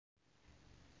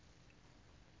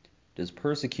Does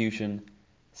persecution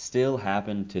still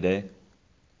happen today?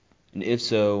 And if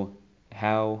so,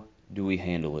 how do we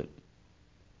handle it?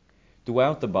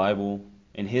 Throughout the Bible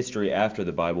and history after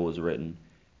the Bible was written,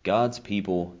 God's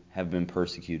people have been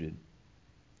persecuted.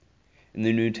 In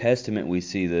the New Testament we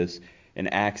see this in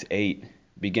Acts 8,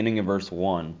 beginning in verse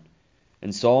 1.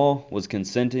 And Saul was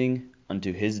consenting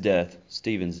unto his death,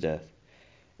 Stephen's death.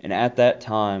 And at that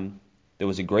time there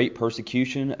was a great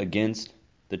persecution against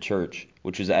the church,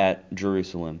 which was at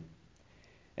Jerusalem.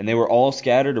 And they were all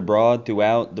scattered abroad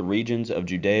throughout the regions of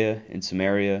Judea and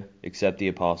Samaria, except the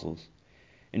apostles.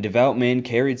 And devout men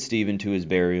carried Stephen to his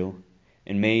burial,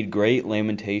 and made great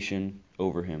lamentation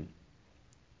over him.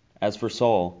 As for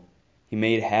Saul, he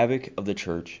made havoc of the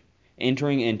church,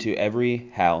 entering into every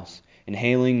house, and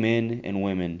hailing men and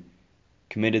women,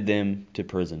 committed them to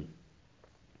prison.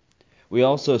 We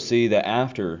also see that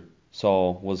after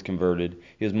Saul was converted,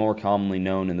 he was more commonly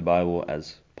known in the Bible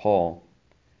as Paul.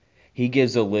 He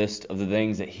gives a list of the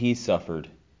things that he suffered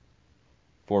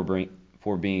for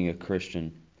being a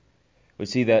Christian. We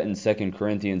see that in 2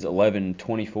 Corinthians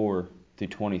 11:24 through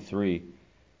 23.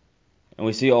 And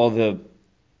we see all the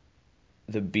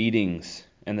beatings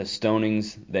and the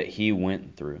stonings that he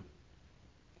went through.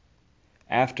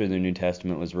 After the New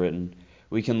Testament was written,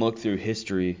 we can look through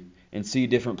history and see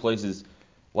different places,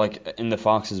 like in the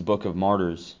Fox's Book of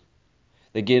Martyrs,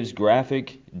 that gives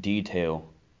graphic detail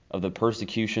of the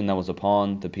persecution that was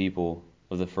upon the people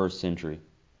of the first century.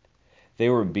 They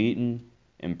were beaten,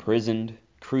 imprisoned,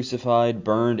 crucified,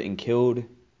 burned, and killed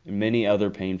in many other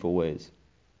painful ways.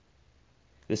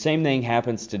 The same thing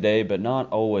happens today, but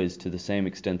not always to the same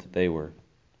extent that they were.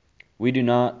 We do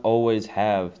not always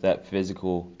have that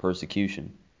physical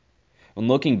persecution. When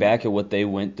looking back at what they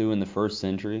went through in the first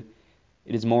century,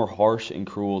 it is more harsh and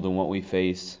cruel than what we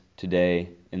face today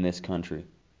in this country.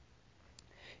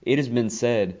 It has been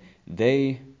said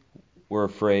they were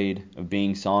afraid of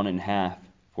being sawn in half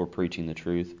for preaching the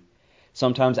truth.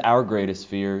 Sometimes our greatest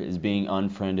fear is being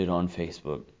unfriended on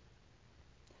Facebook.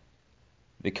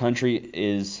 The country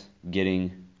is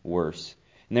getting worse.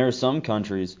 And there are some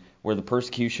countries where the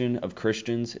persecution of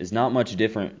Christians is not much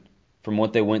different from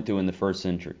what they went through in the first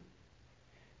century.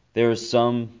 There are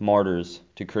some martyrs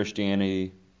to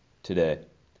Christianity today.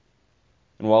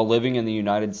 And while living in the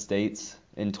United States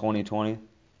in 2020,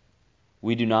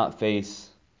 we do not face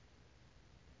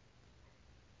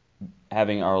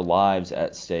having our lives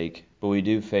at stake, but we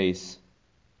do face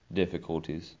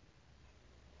difficulties.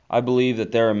 I believe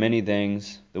that there are many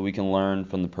things that we can learn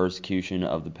from the persecution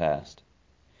of the past.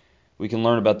 We can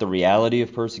learn about the reality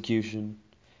of persecution,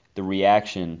 the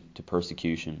reaction to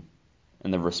persecution,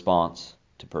 and the response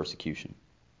to persecution.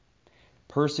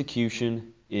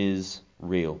 Persecution is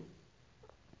real.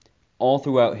 All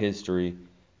throughout history,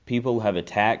 people have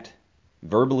attacked,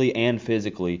 verbally and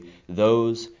physically,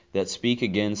 those that speak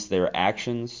against their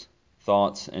actions,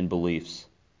 thoughts, and beliefs.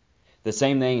 The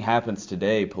same thing happens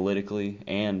today politically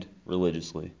and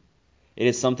religiously. It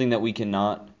is something that we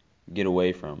cannot get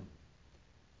away from.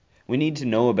 We need to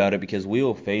know about it because we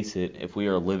will face it if we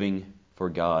are living for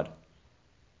God.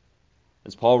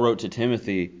 As Paul wrote to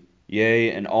Timothy,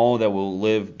 yea, and all that will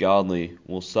live godly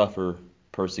will suffer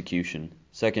persecution.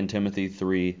 2 Timothy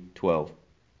 3:12.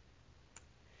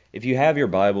 If you have your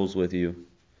Bibles with you,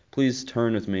 please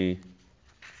turn with me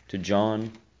to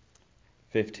John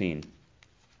 15.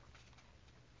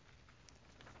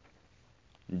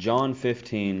 John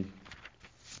 15,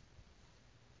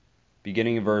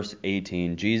 beginning in verse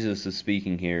 18, Jesus is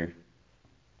speaking here.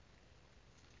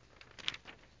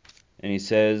 And he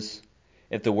says,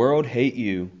 if the world hate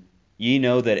you, ye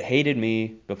know that it hated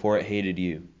me before it hated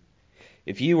you.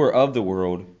 If ye were of the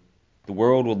world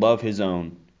would love his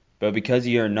own. But because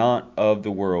ye are not of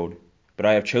the world, but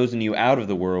I have chosen you out of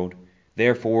the world,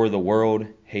 therefore the world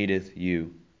hateth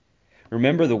you.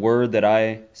 Remember the word that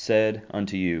I said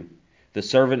unto you, the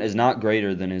servant is not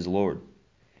greater than his Lord.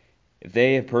 If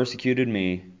they have persecuted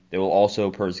me, they will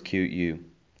also persecute you.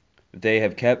 If they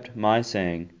have kept my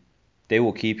saying, they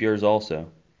will keep yours also.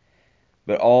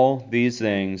 But all these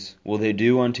things will they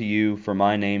do unto you for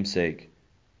my name's sake,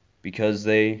 because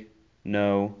they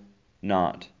know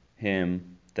not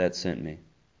him that sent me.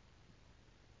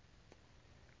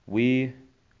 We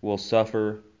will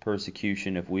suffer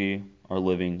persecution if we are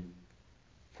living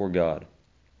for God.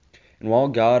 And while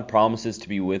God promises to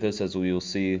be with us, as we will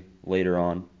see later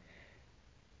on,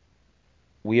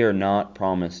 we are not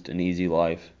promised an easy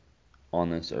life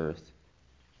on this earth.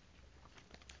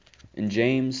 In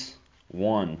James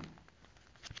 1,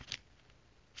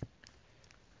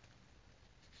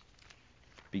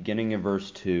 beginning in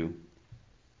verse 2,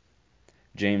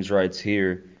 James writes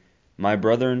here, my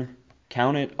brethren,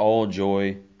 Count it all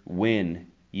joy when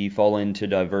ye fall into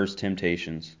diverse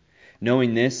temptations,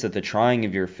 knowing this, that the trying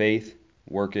of your faith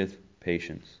worketh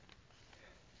patience.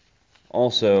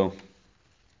 Also,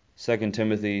 2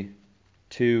 Timothy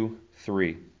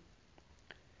 2:3.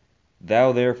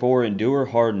 Thou therefore endure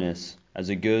hardness as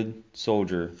a good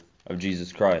soldier of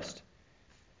Jesus Christ.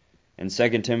 And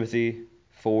 2 Timothy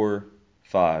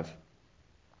 4:5.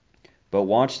 But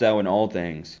watch thou in all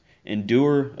things,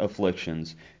 endure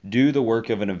afflictions, do the work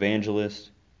of an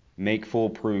evangelist, make full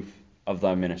proof of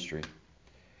thy ministry.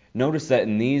 Notice that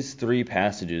in these three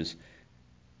passages,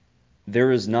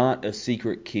 there is not a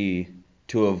secret key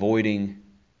to avoiding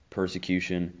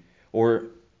persecution or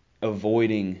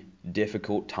avoiding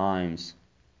difficult times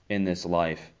in this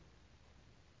life.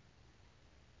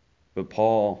 But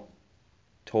Paul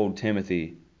told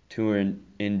Timothy to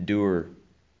endure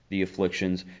the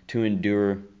afflictions, to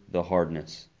endure the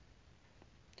hardness.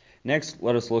 Next,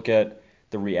 let us look at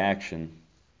the reaction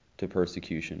to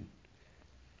persecution.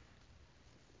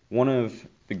 One of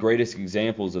the greatest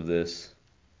examples of this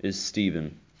is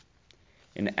Stephen.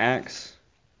 In Acts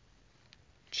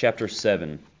chapter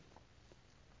 7,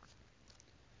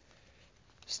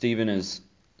 Stephen is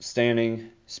standing,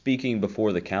 speaking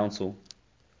before the council.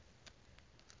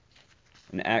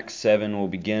 In Acts 7, we'll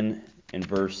begin in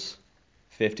verse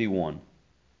 51.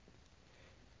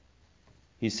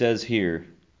 He says here,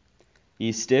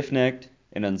 Ye stiff-necked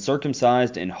and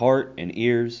uncircumcised in heart and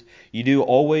ears, ye do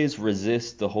always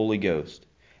resist the Holy Ghost.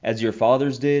 As your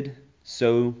fathers did,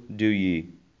 so do ye.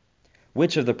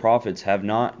 Which of the prophets have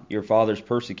not your fathers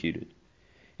persecuted,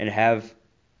 and have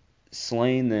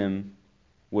slain them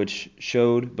which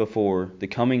showed before the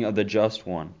coming of the just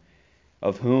one,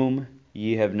 of whom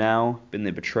ye have now been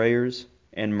the betrayers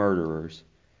and murderers,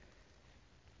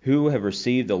 who have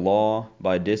received the law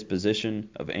by disposition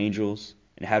of angels,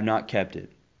 and have not kept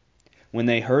it? When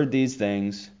they heard these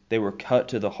things, they were cut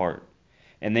to the heart,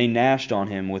 and they gnashed on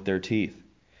him with their teeth.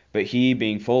 But he,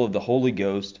 being full of the Holy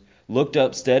Ghost, looked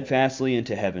up steadfastly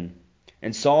into heaven,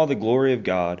 and saw the glory of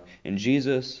God, and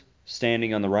Jesus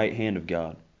standing on the right hand of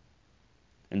God,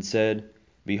 and said,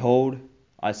 Behold,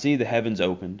 I see the heavens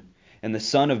opened, and the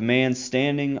Son of Man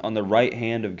standing on the right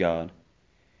hand of God.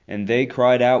 And they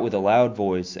cried out with a loud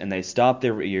voice, and they stopped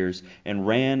their ears, and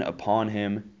ran upon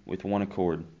him with one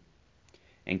accord,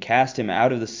 and cast him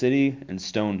out of the city, and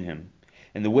stoned him.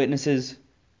 And the witnesses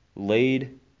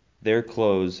laid their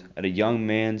clothes at a young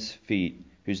man's feet,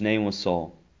 whose name was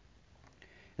Saul.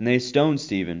 And they stoned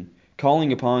Stephen,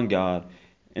 calling upon God,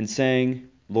 and saying,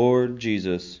 Lord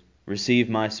Jesus, receive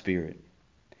my spirit.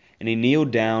 And he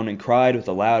kneeled down and cried with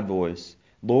a loud voice,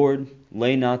 Lord,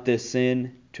 lay not this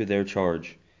sin to their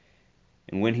charge.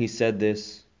 And when he said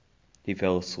this, he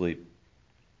fell asleep.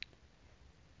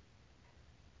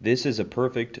 This is a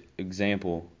perfect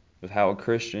example of how a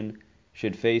Christian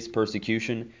should face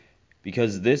persecution,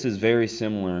 because this is very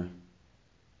similar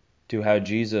to how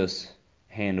Jesus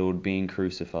handled being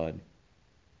crucified.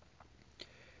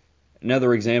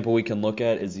 Another example we can look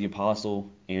at is the Apostle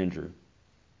Andrew.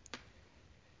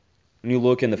 When you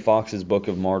look in the Fox's Book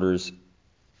of Martyrs,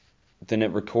 then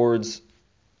it records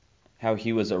how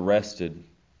he was arrested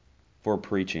for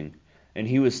preaching, and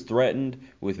he was threatened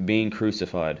with being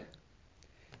crucified.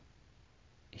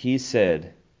 He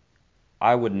said,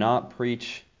 I would not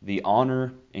preach the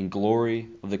honor and glory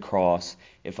of the cross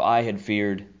if I had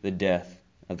feared the death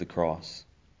of the cross.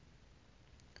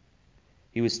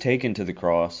 He was taken to the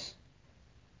cross,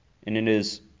 and it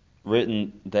is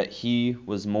written that he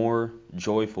was more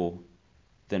joyful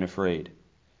than afraid.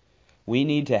 We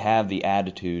need to have the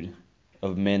attitude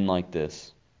of men like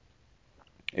this.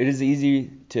 It is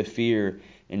easy to fear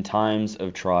in times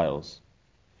of trials.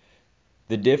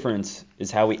 The difference is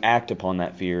how we act upon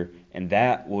that fear, and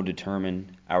that will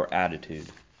determine our attitude.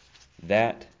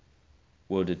 That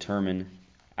will determine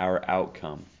our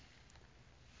outcome.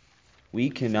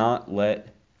 We cannot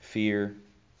let fear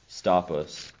stop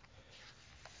us.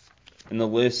 In the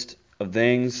list of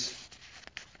things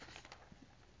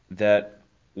that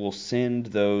will send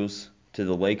those to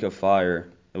the lake of fire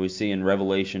that we see in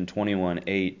Revelation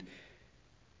 21:8,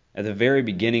 at the very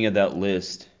beginning of that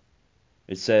list,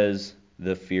 it says,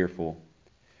 the fearful.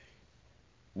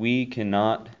 We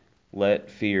cannot let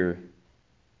fear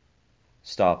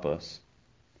stop us.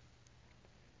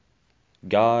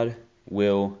 God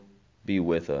will be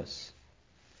with us.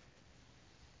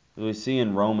 As we see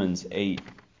in Romans 8,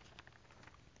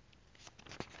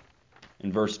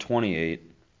 in verse 28,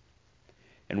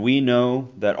 and we know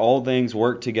that all things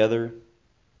work together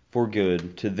for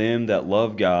good to them that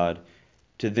love God,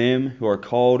 to them who are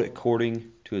called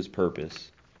according to his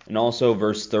purpose. And also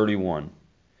verse 31,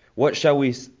 What shall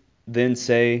we then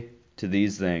say to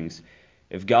these things?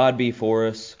 If God be for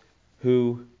us,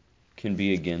 who can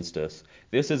be against us?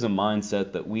 This is a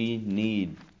mindset that we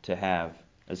need to have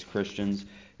as Christians,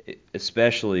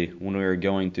 especially when we are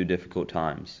going through difficult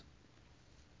times.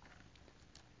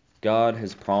 God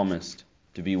has promised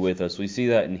to be with us. We see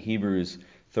that in Hebrews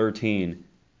 13,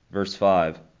 verse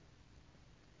 5.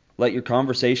 Let your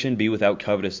conversation be without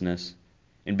covetousness,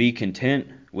 and be content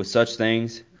with such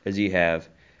things as ye have.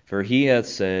 For he hath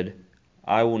said,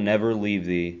 I will never leave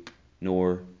thee,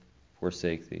 nor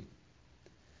forsake thee.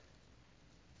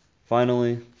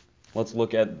 Finally, let's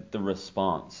look at the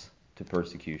response to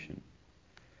persecution.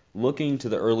 Looking to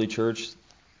the early church,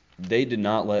 they did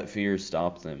not let fear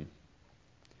stop them.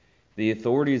 The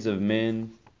authorities of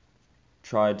men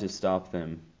tried to stop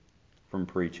them from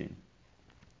preaching.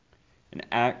 In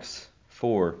Acts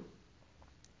 4,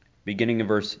 beginning in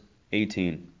verse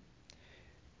 18,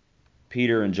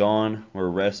 Peter and John were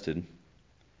arrested.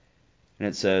 And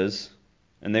it says,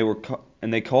 And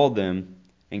they called them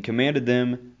and commanded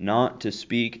them not to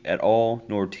speak at all,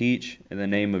 nor teach in the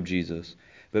name of Jesus.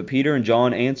 But Peter and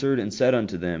John answered and said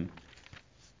unto them,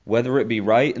 Whether it be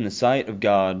right in the sight of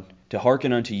God to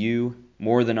hearken unto you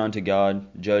more than unto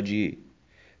God, judge ye.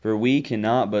 For we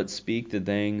cannot but speak the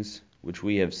things which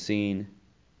we have seen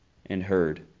and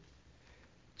heard.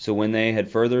 So when they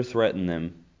had further threatened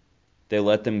them, they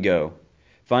let them go,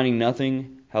 finding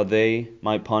nothing how they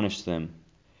might punish them,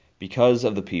 because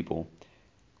of the people.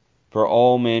 For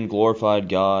all men glorified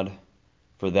God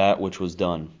for that which was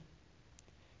done.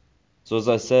 So as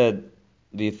I said,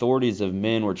 the authorities of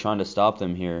men were trying to stop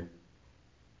them here.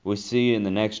 We see in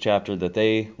the next chapter that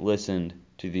they listened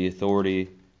to the authority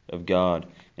of God.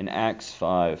 In Acts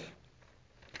 5,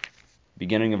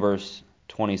 beginning of verse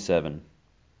 27.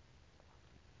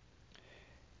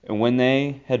 And when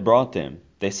they had brought them,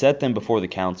 they set them before the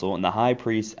council, and the high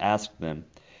priest asked them,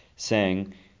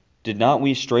 saying, Did not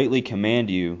we straitly command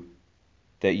you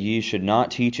that ye should not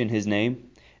teach in his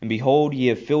name? And behold, ye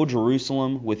have filled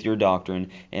Jerusalem with your doctrine,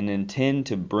 and intend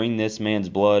to bring this man's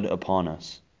blood upon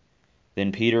us.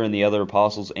 Then Peter and the other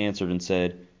apostles answered and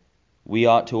said, We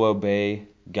ought to obey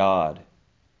God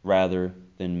rather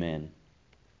than men.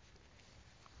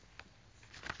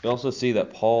 We also see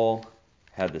that Paul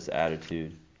had this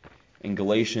attitude. In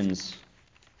Galatians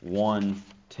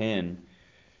 1:10,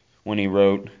 when he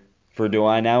wrote, For do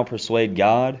I now persuade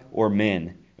God or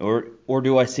men, or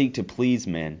do I seek to please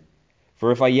men?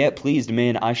 For if I yet pleased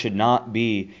men, I should not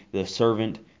be the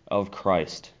servant of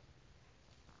Christ.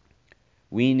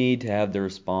 We need to have the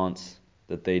response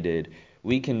that they did.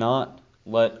 We cannot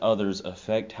let others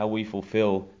affect how we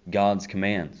fulfill God's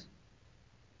commands.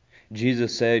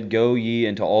 Jesus said, Go ye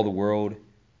into all the world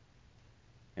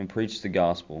and preach the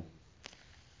gospel.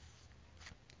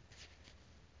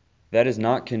 That is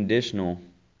not conditional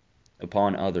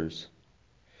upon others.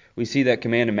 We see that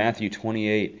command in Matthew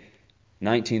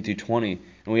 28:19 through 20,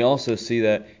 and we also see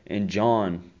that in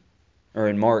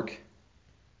Mark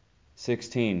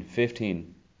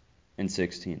 16:15 and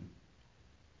 16.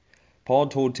 Paul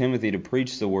told Timothy to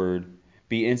preach the word,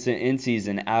 be instant in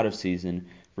season, out of season,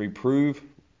 reprove,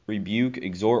 rebuke,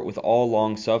 exhort with all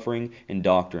long-suffering and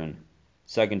doctrine.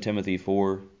 2 Timothy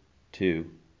 4:2.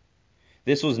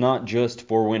 This was not just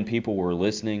for when people were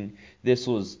listening. This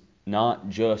was not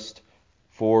just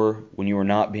for when you were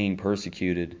not being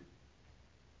persecuted.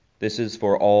 This is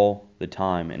for all the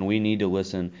time, and we need to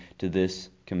listen to this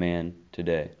command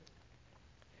today.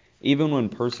 Even when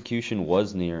persecution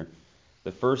was near,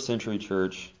 the first century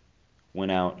church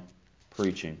went out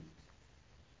preaching.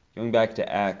 Going back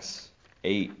to Acts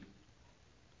 8,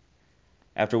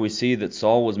 after we see that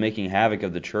Saul was making havoc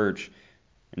of the church,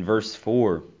 in verse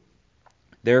 4,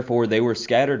 Therefore they were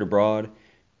scattered abroad,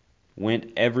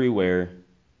 went everywhere,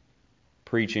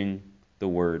 preaching the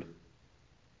word.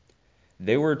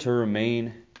 They were to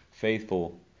remain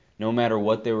faithful no matter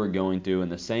what they were going through,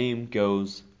 and the same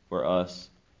goes for us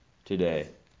today.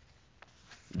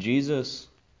 Jesus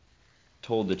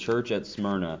told the church at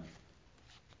Smyrna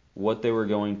what they were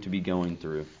going to be going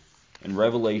through. In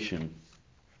Revelation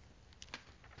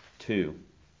 2,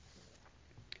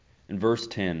 in verse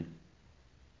 10,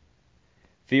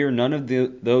 Fear none of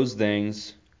those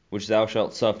things which thou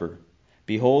shalt suffer.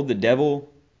 Behold, the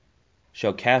devil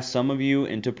shall cast some of you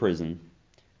into prison,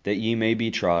 that ye may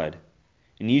be tried.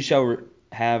 And ye shall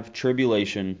have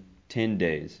tribulation 10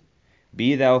 days.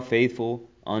 Be thou faithful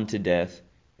unto death,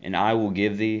 and I will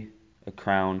give thee a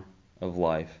crown of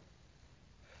life.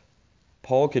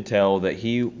 Paul could tell that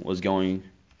he was going to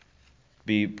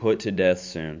be put to death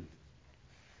soon.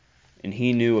 And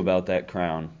he knew about that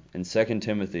crown. In 2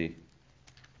 Timothy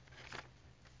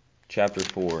chapter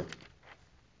 4.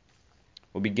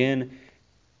 We'll begin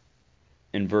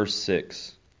in verse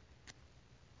 6.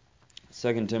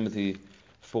 2 Timothy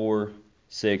 4,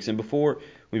 6. And before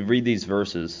we read these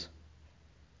verses,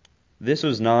 this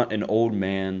was not an old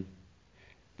man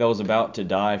that was about to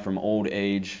die from old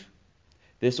age.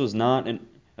 This was not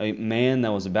a man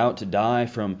that was about to die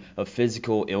from a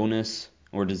physical illness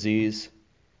or disease.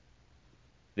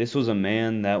 This was a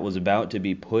man that was about to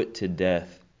be put to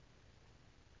death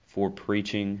for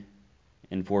preaching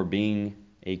and for being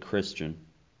a Christian.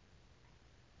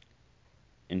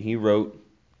 And he wrote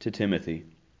to Timothy,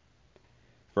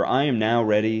 "For I am now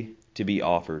ready to be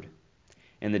offered,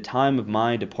 and the time of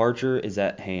my departure is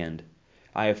at hand.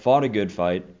 I have fought a good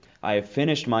fight. I have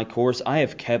finished my course. I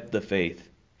have kept the faith.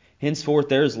 Henceforth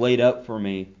there is laid up for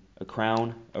me a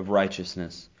crown of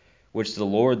righteousness, which the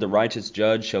Lord, the righteous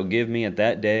judge, shall give me at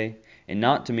that day, and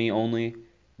not to me only,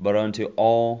 but unto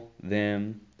all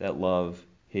them that love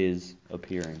his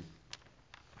appearing."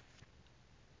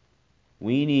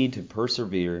 We need to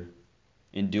persevere,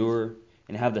 endure,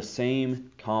 and have the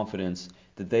same confidence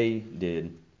that they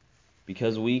did,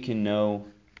 because we can know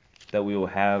that we will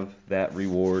have that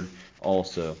reward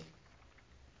also.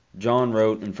 John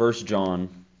wrote in 1 John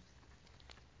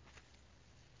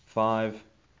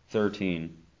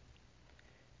 5:13,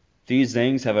 "These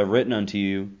things have I written unto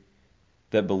you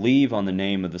that believe on the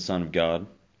name of the Son of God,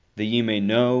 that ye may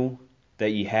know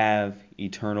that ye have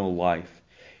eternal life,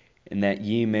 and that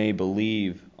ye may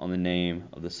believe on the name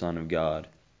of the Son of God."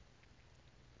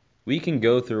 We can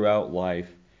go throughout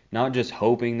life not just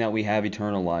hoping that we have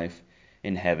eternal life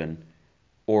in heaven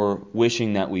or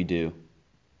wishing that we do,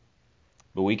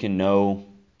 but we can know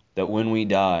that when we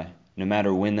die, no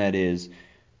matter when that is,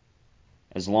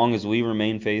 as long as we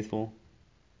remain faithful,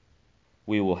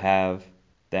 we will have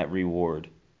that reward.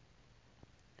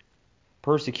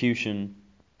 Persecution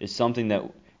is something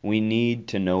that we need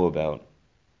to know about.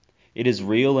 It is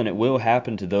real, and it will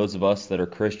happen to those of us that are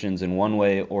Christians in one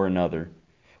way or another.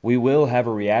 We will have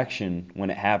a reaction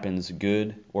when it happens,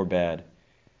 good or bad.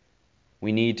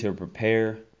 We need to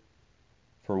prepare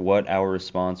for what our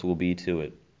response will be to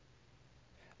it.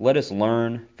 Let us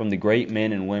learn from the great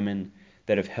men and women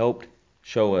that have helped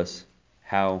show us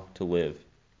how to live.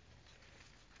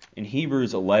 In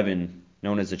Hebrews 11,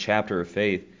 known as the chapter of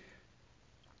faith,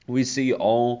 we see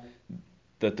all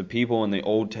that the people in the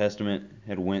Old Testament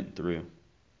had went through.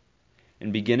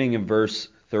 And beginning in verse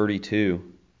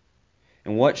 32,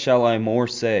 "And what shall I more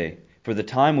say? For the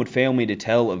time would fail me to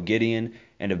tell of Gideon,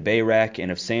 and of Barak,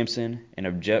 and of Samson, and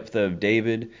of Jephthah, of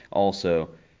David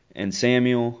also, and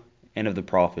Samuel, and of the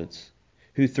prophets,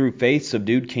 who through faith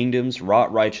subdued kingdoms,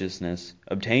 wrought righteousness,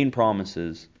 obtained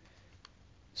promises,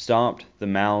 stopped the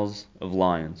mouths of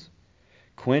lions,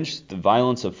 quenched the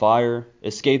violence of fire,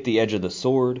 escaped the edge of the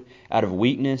sword, out of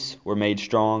weakness were made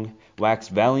strong,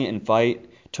 waxed valiant in fight,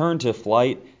 turned to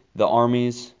flight the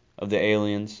armies of the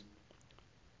aliens.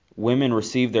 Women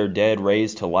received their dead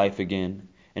raised to life again,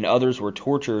 and others were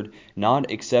tortured,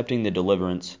 not accepting the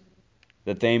deliverance,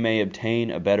 that they may obtain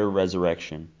a better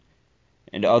resurrection.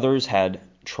 And others had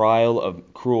trial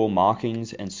of cruel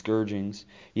mockings and scourgings,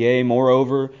 yea,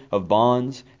 moreover, of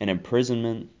bonds and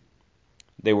imprisonment.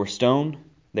 They were stoned,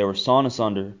 they were sawn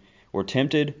asunder, were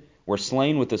tempted, were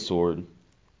slain with the sword.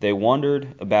 They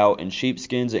wandered about in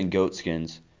sheepskins and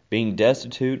goatskins, being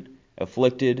destitute,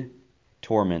 afflicted,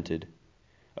 tormented,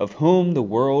 of whom the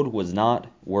world was not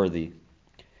worthy.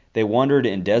 They wandered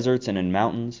in deserts and in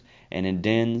mountains, and in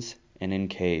dens and in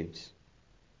caves."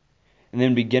 And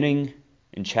then beginning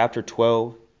in chapter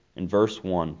 12 and verse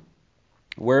 1,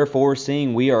 "Wherefore,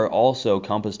 seeing we are also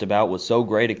compassed about with so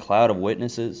great a cloud of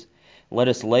witnesses, let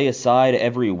us lay aside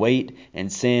every weight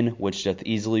and sin which doth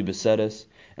easily beset us,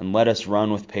 and let us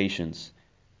run with patience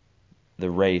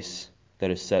the race that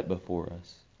is set before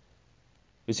us."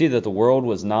 We see that the world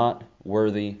was not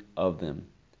worthy of them.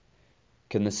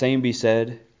 Can the same be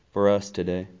said for us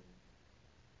today?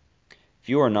 If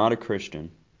you are not a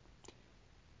Christian,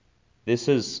 this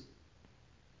has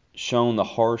shown the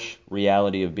harsh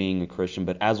reality of being a Christian,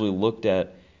 but as we looked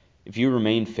at, if you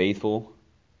remain faithful,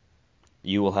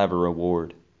 you will have a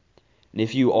reward. And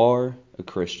if you are a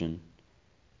Christian,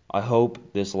 I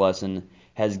hope this lesson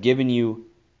has given you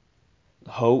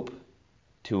hope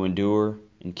to endure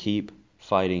and keep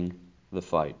fighting the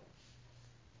fight.